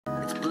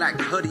like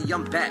Hoody,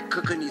 I'm back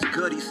cooking these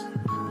goodies.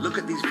 Look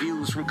at these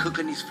views from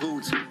cooking these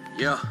foods.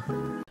 Yeah.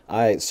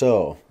 Alright,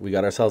 so we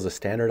got ourselves a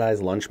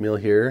standardized lunch meal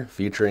here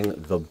featuring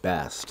the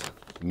best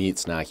meat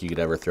snack you could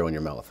ever throw in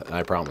your mouth. And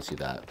I promise you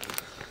that.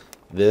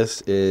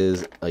 This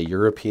is a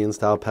European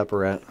style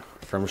pepperette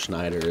from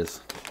Schneider's.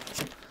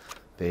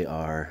 They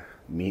are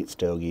meat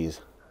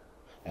stogies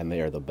and they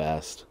are the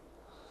best.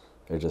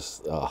 They're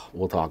just,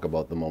 we'll talk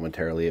about them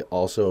momentarily.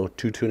 Also,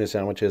 2 tuna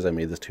sandwiches. I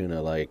made this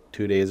tuna like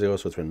 2 days ago,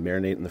 so it's been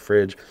marinating in the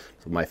fridge.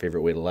 It's my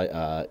favorite way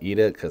to eat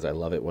it because I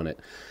love it when it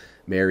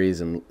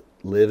marries and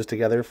lives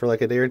together for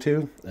like a day or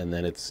two, and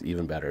then it's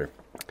even better.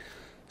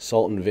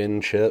 Salt and vin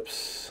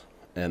chips,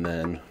 and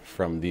then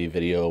from the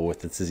video with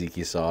the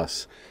tzatziki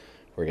sauce,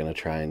 we're gonna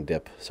try and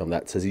dip some of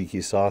that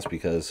tzatziki sauce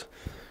because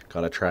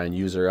gotta try and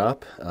use her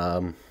up.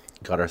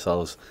 Got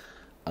ourselves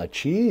a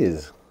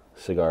cheese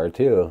cigar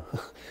too.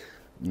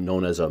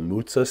 Known as a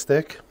mozza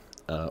stick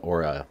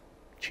or a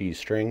cheese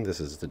string. This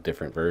is the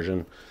different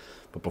version.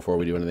 But before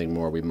we do anything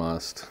more, we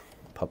must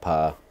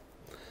pour.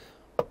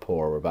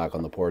 We're back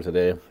on the pour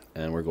today,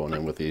 and we're going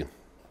in with the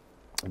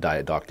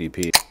Diet Doc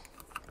DP.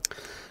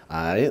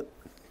 Alright,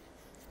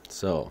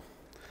 so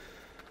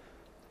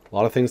a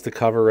lot of things to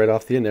cover right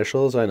off the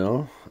initials. I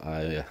know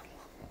I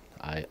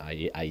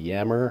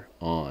yammer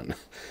on,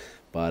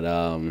 but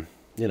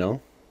you know,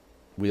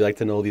 we like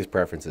to know these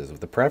preferences. If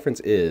the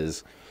preference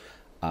is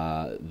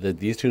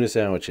these tuna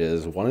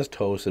sandwiches, one is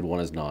toasted, one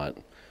is not.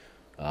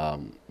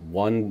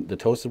 The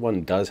toasted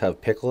one does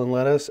have pickle and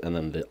lettuce, and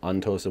then the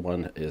untoasted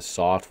one is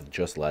soft with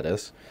just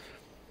lettuce.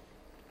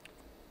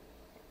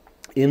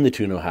 In the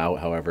tuna,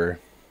 however,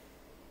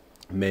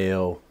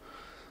 mayo,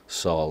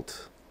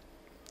 salt,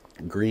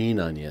 green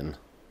onion,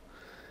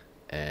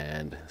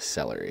 and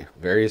celery.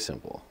 Very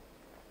simple.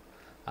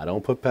 I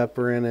don't put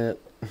pepper in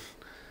it.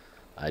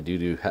 I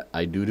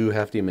do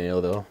hefty mayo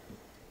though,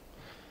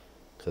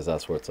 because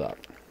that's what's up.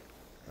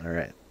 All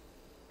right,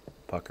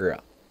 pucker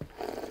up.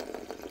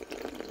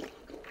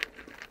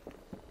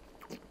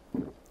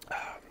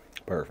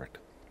 Perfect.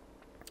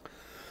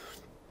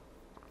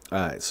 All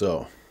right,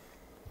 so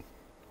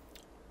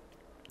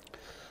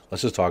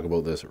let's just talk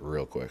about this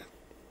real quick.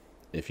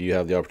 If you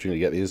have the opportunity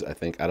to get these,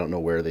 I don't know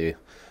where they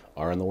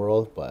are in the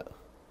world, but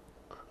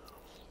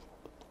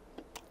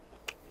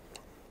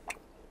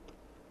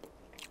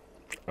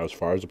as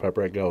far as the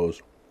pepperette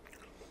goes,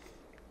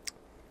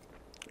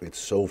 it's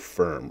so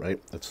firm,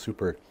 right? It's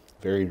super,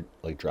 very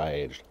like dry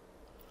aged.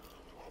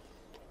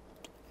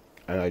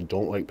 And I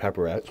don't like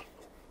pepperettes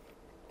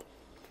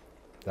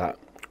that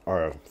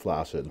are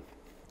flaccid.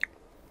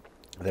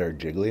 They're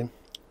jiggly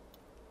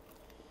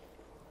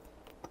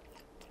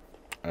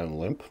and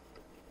limp.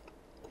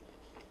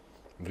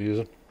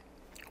 These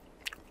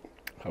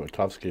have a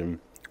tough skin,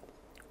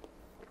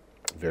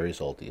 very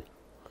salty.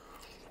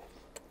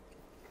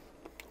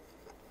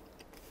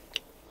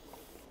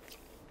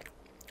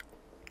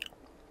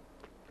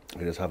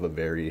 They just have a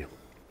very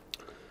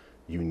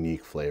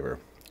unique flavor.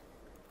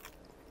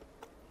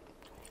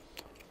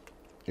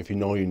 If you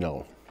know, you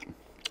know.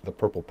 The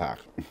purple pack.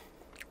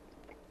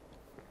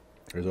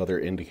 There's other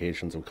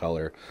indications of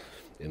color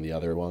in the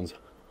other ones,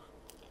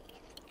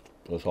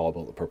 but it's all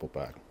about the purple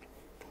pack.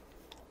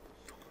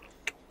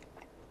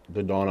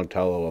 The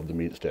Donatello of the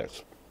meat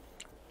sticks.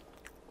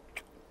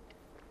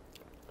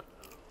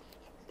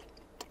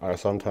 I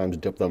sometimes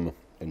dip them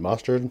in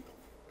mustard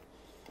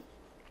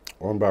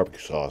or in barbecue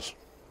sauce.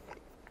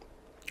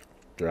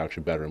 They're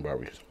actually better in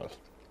barbecue sauce.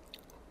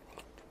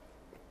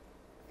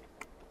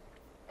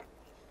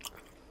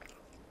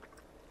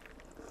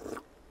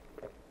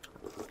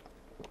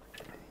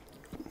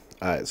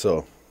 Alright,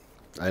 so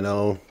I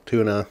know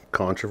tuna,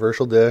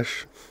 controversial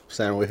dish,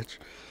 sandwich.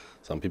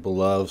 Some people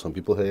love, some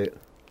people hate.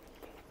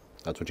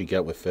 That's what you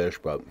get with fish,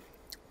 but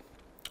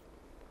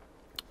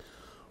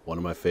one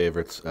of my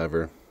favorites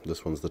ever.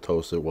 This one's the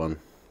toasted one.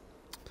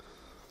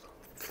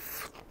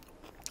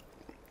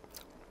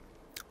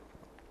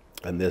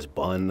 And this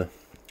bun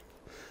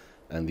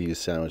and these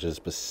sandwiches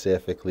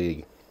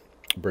specifically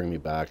bring me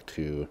back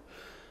to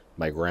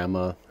my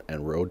grandma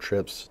and road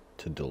trips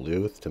to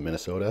Duluth, to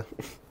Minnesota.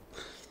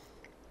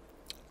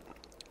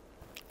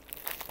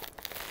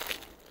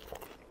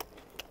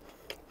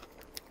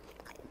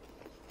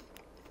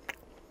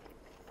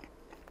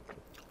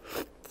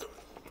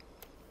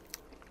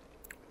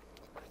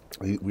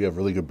 We have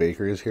really good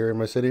bakeries here in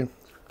my city.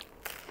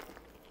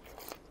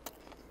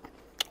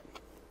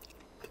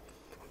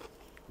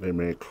 They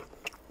make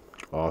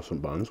awesome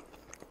buns,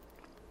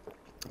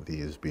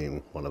 these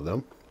being one of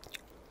them.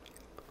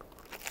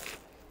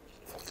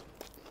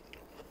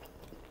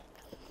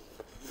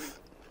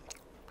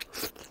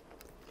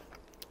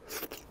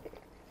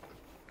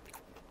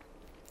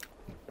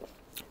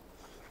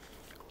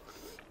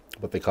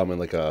 But they come in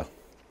like a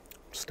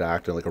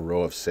stacked in like a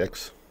row of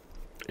 6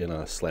 in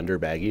a slender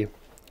baggie.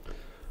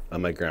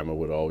 And my grandma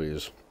would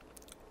always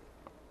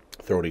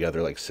throw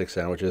together like 6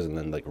 sandwiches and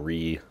then like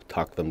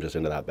tuck them just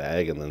into that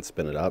bag and then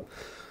spin it up.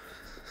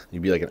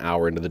 You'd be like an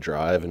hour into the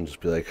drive and just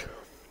be like,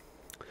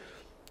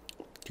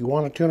 do you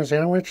want a tuna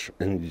sandwich?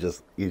 And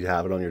you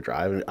have it on your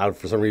drive, and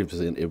for some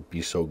reason it would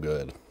be so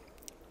good.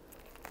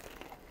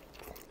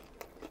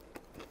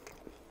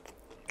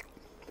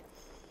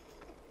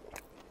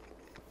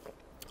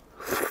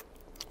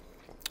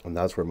 And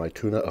that's where my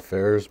tuna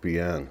affairs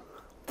began.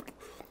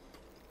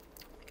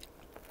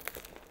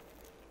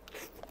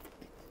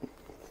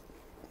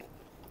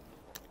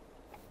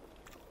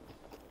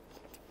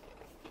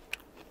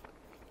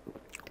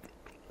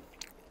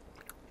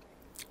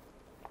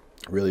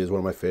 Really is one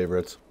of my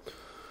favorites.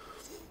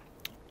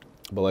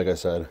 But like I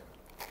said,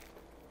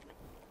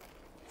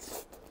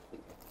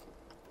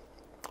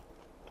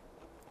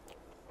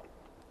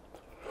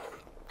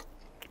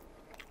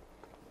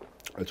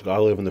 it's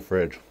gotta live in the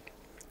fridge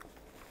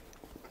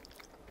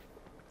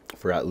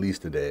for at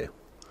least a day,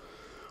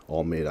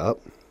 all made up.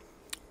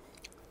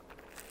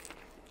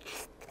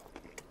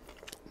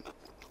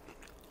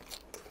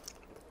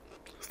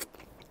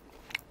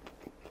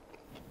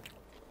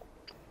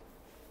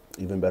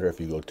 Even better if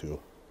you go two.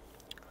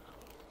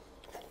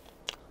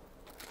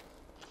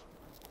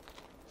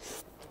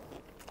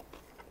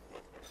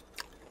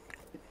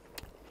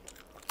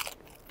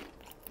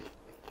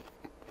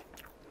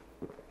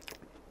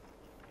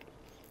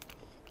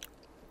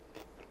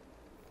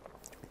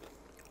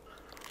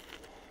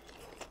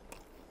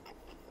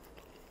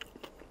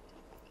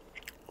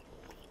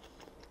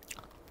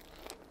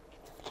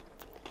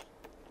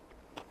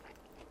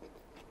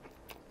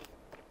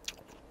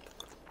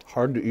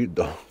 Hard to eat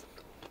though.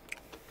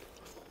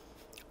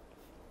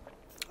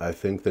 I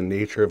think the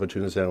nature of a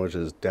tuna sandwich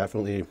is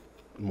definitely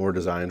more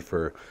designed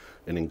for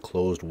an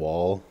enclosed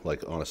wall,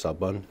 like on a sub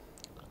bun.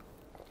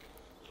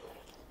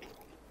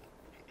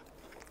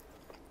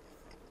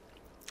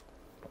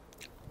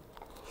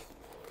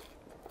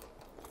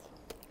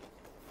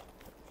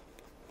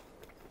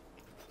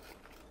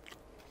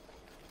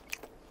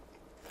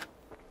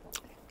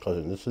 Because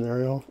in this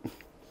scenario,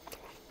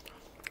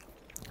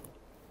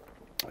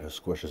 it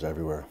squishes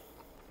everywhere.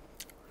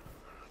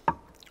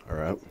 All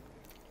right.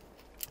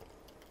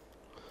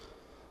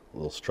 A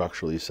little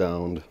structurally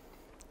sound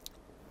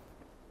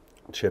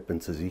chip and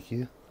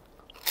tzatziki.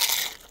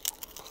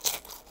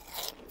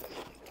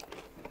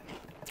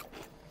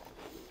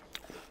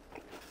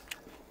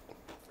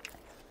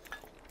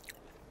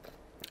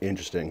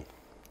 Interesting.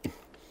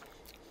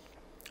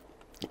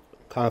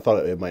 Kind of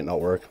thought it might not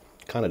work.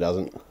 Kind of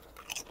doesn't.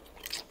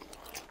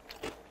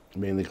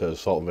 Mainly because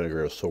salt and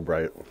vinegar is so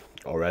bright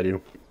already.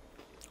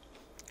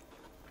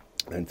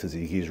 And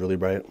tzatziki is really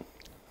bright.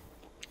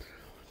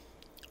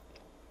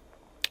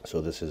 So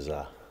this is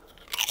the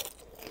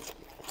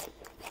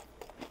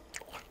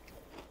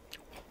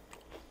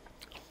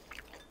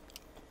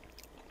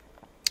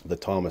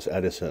Thomas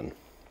Edison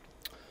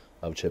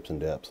of chips and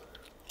dips.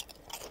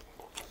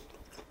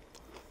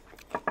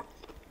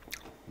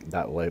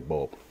 That light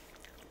bulb.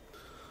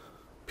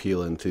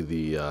 Peel into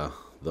the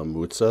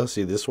mozza.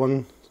 See this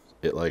one?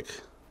 It like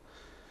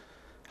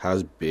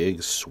has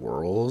big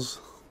swirls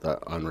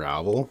that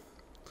unravel,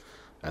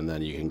 and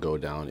then you can go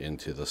down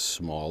into the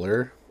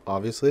smaller,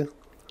 obviously,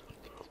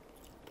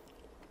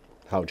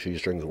 how cheese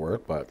strings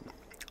work, but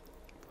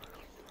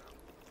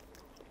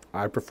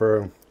I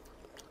prefer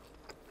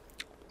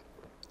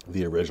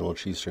the original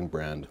cheese string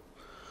brand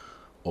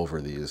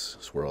over these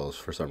swirls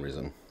for some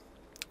reason.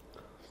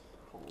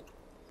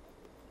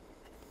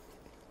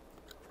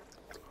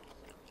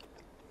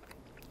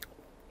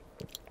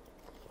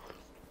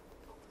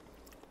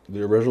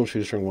 The original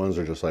cheese string ones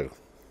are just like,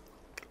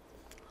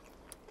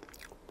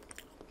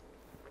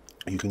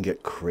 you can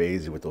get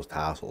crazy with those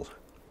tassels.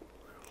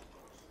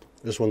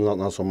 This one's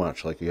not so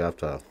much. Like you have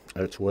to,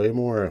 it's way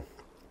more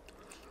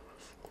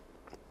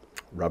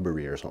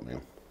rubbery or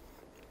something.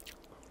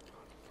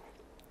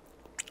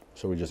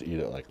 So we just eat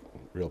it like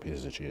real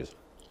pieces of cheese.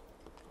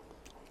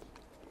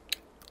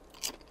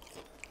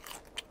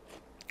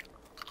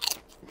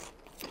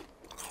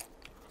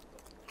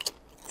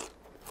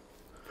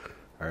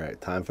 All right,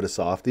 time for the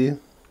softie.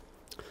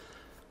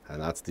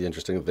 And that's the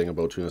interesting thing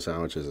about tuna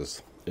sandwiches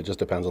is it just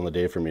depends on the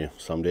day for me.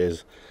 Some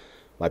days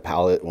my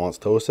palate wants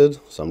toasted,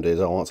 some days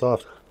I want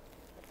soft.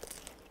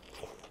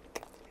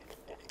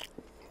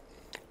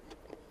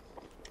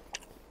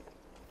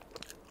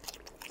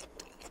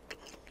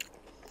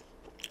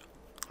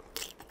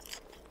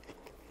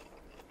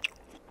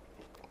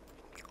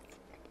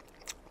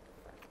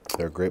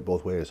 They're great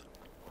both ways.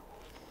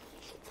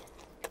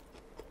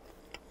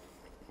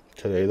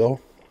 Today though,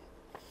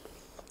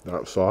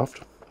 not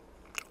soft.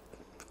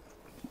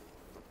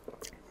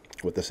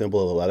 With the symbol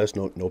of the lettuce,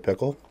 no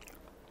pickle.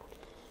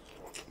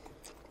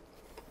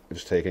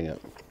 Just taking it.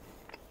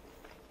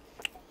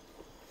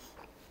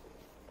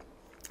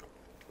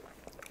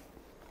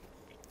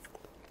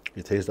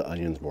 You taste the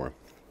onions more.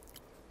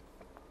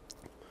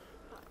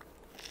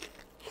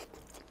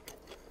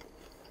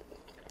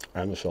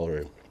 And the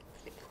celery.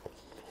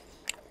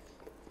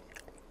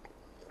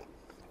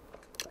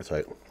 It's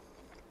like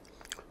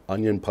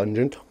onion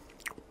pungent,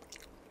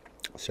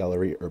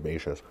 celery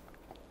herbaceous.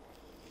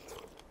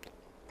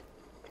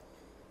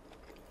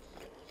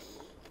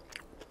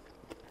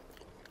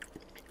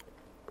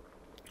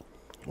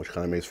 which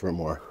kind of makes for a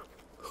more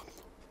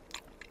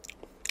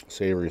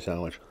savory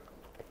sandwich.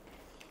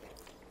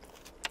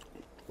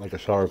 Like a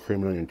sour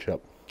cream and onion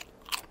chip.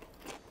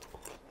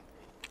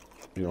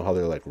 You know how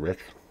they're like rich?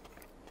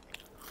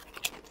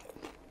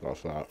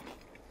 That's that.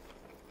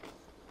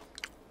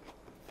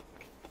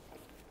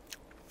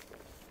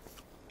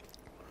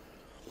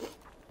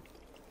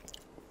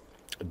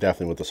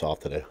 Definitely with the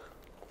soft today.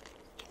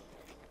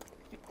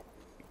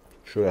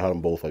 Should have had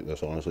them both like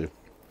this, honestly.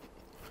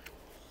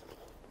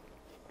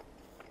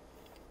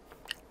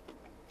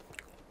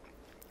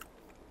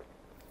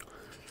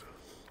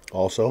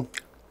 Also,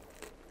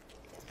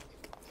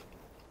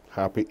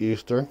 happy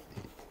Easter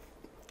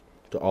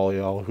to all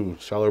y'all who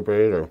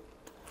celebrate, or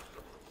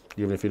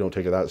even if you don't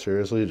take it that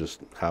seriously,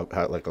 just have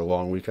had like a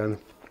long weekend.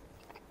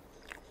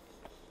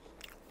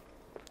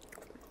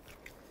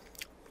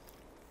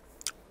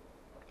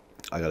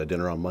 I got a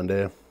dinner on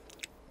Monday.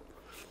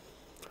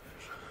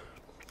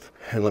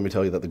 And let me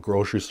tell you that the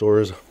grocery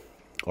stores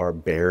are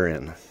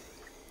barren.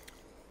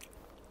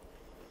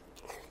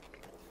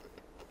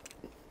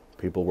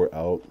 People were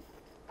out,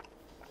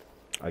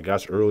 I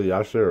guess, early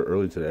yesterday or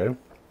early today.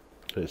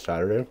 Today's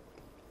Saturday.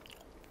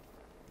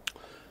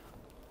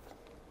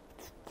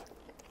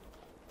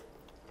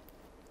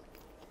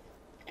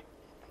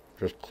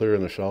 Just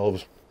clearing the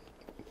shelves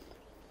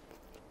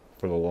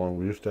for the long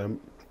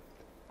weekend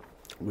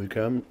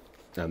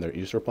and their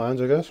Easter plans,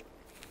 I guess.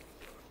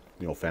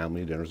 You know,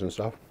 family dinners and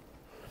stuff.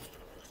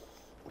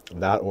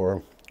 That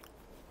or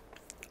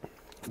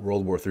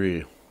World War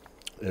III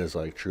is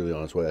like truly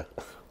on its way.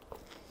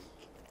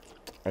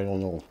 I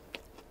don't know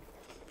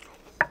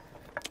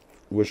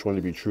which one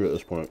to be true at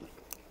this point,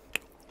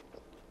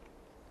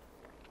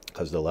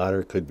 because the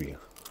latter could be.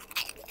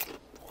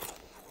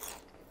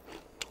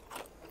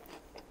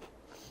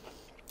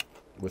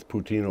 With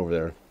Putin over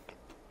there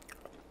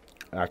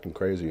acting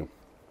crazy.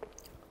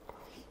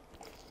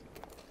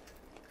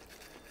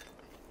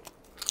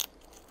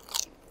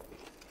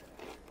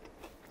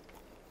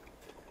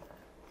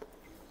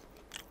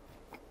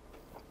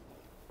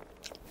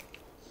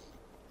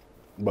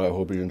 But I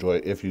hope you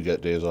enjoy, if you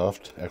get days off,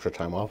 extra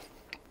time off,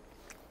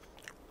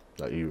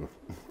 that you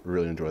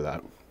really enjoy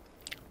that.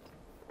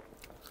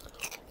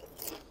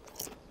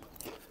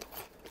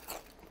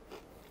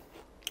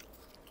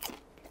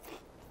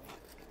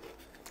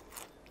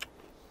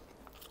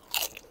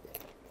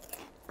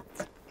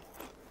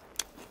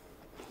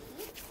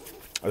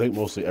 I think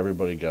mostly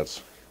everybody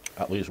gets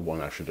at least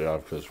one extra day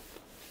off, because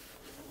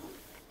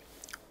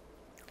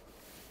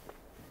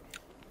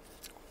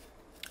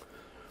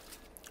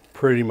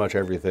pretty much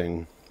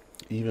everything,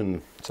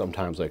 even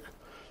sometimes like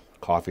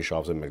coffee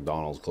shops and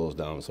McDonald's, close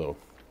down. So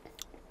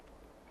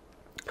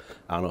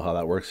I don't know how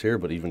that works here,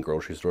 but even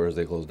grocery stores,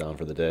 they close down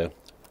for the day.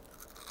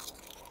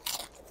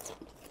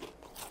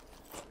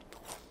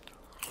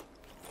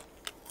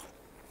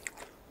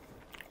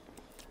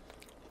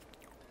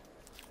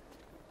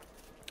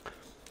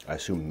 I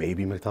assume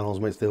maybe McDonald's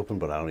might stay open,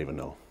 but I don't even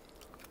know.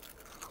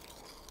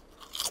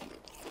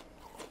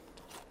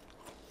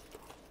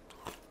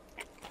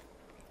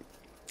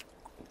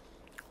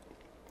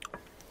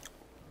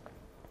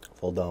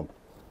 Full dump.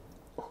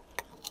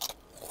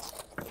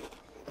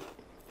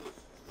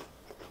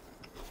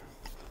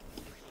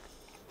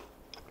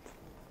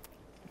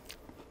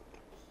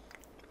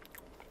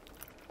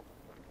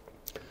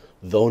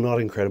 Though not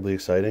incredibly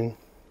exciting,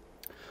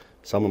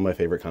 some of my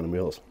favorite kind of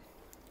meals.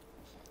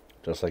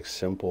 Just like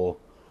simple,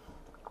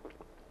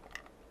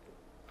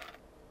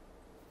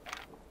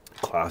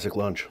 classic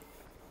lunch.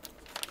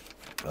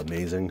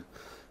 Amazing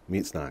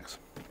meat snacks.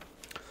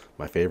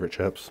 My favorite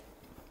chips.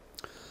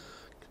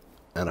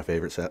 And a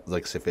favorite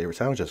favorite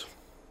sandwiches,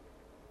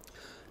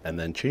 and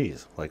then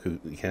cheese. Like,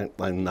 you can't,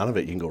 like, none of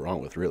it you can go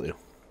wrong with, really,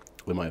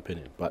 in my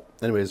opinion. But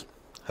anyways,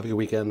 have a good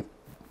weekend.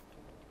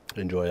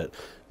 Enjoy it.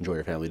 Enjoy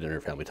your family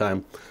dinner, family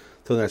time.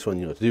 Till the next one,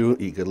 you know what to do.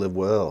 Eat good, live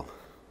well.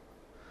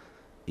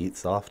 Eat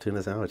soft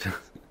tuna sandwich,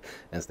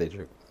 and stay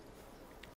true.